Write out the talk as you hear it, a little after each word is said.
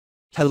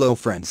Hello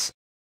friends.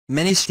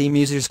 Many Steam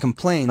users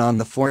complain on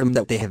the forum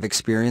that they have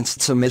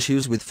experienced some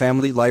issues with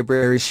family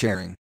library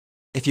sharing.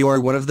 If you are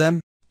one of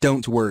them,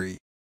 don't worry.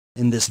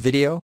 In this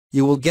video,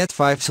 you will get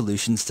 5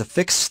 solutions to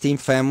fix Steam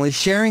family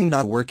sharing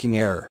not working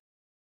error.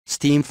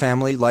 Steam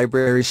family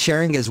library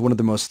sharing is one of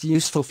the most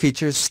useful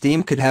features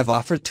Steam could have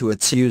offered to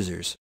its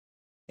users.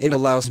 It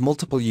allows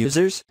multiple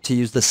users to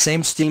use the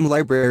same Steam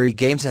library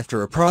games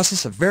after a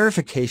process of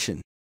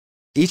verification.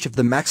 Each of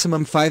the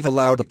maximum 5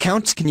 allowed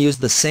accounts can use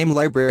the same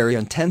library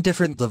on 10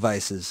 different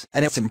devices,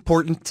 and it's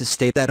important to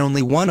state that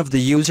only one of the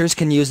users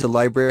can use the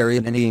library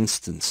in any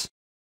instance.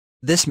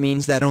 This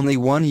means that only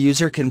one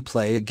user can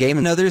play a game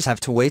and others have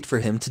to wait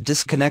for him to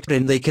disconnect,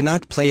 and they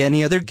cannot play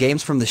any other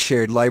games from the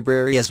shared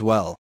library as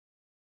well.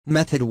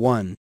 Method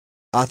 1.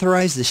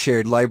 Authorize the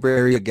shared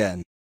library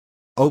again.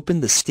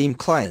 Open the Steam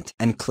client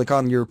and click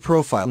on your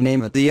profile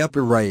name at the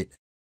upper right.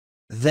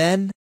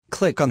 Then,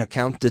 click on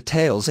Account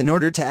Details in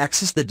order to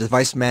access the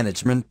device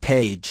management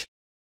page.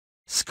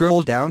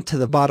 Scroll down to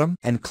the bottom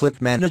and click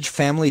Manage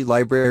Family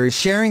Library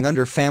Sharing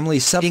under Family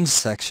Settings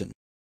section.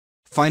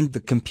 Find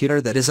the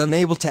computer that is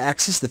unable to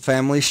access the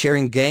family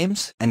sharing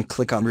games and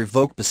click on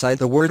Revoke beside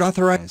the word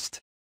Authorized.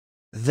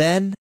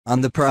 Then, on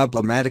the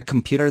problematic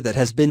computer that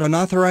has been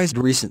unauthorized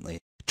recently,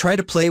 try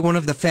to play one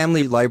of the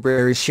family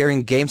library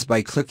sharing games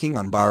by clicking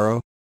on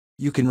Borrow.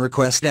 You can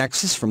request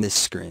access from this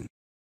screen.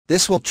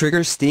 This will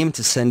trigger Steam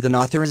to send an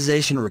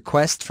authorization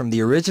request from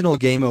the original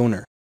game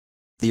owner.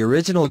 The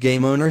original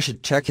game owner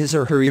should check his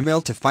or her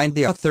email to find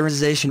the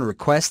authorization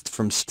request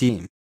from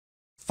Steam.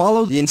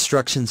 Follow the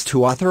instructions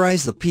to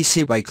authorize the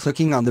PC by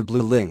clicking on the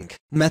blue link.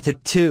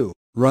 Method 2.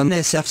 Run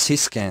SFC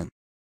Scan.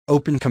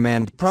 Open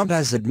Command Prompt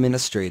as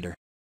administrator.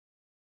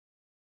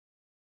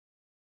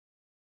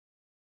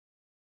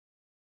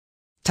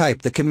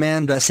 Type the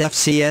command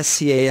SFC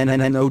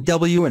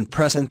SCANNOW and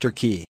press Enter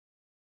key.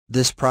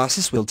 This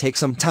process will take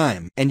some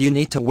time, and you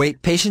need to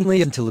wait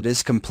patiently until it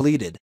is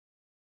completed.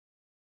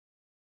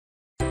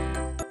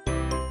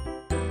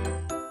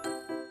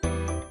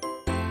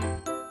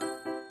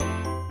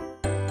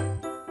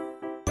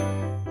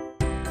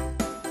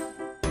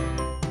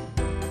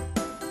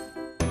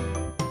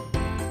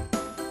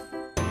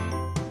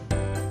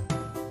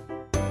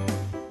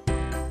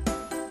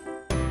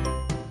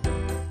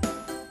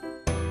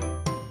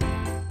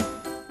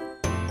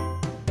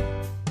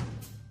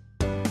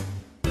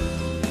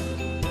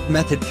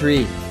 Method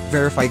 3.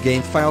 Verify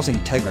game file's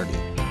integrity.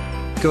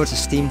 Go to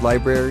Steam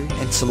Library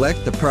and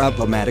select the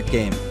problematic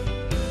game.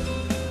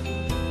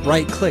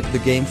 Right-click the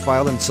game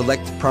file and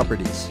select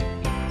Properties.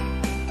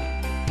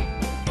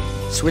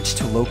 Switch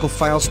to Local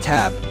Files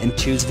tab and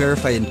choose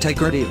Verify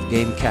Integrity of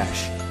Game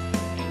Cache.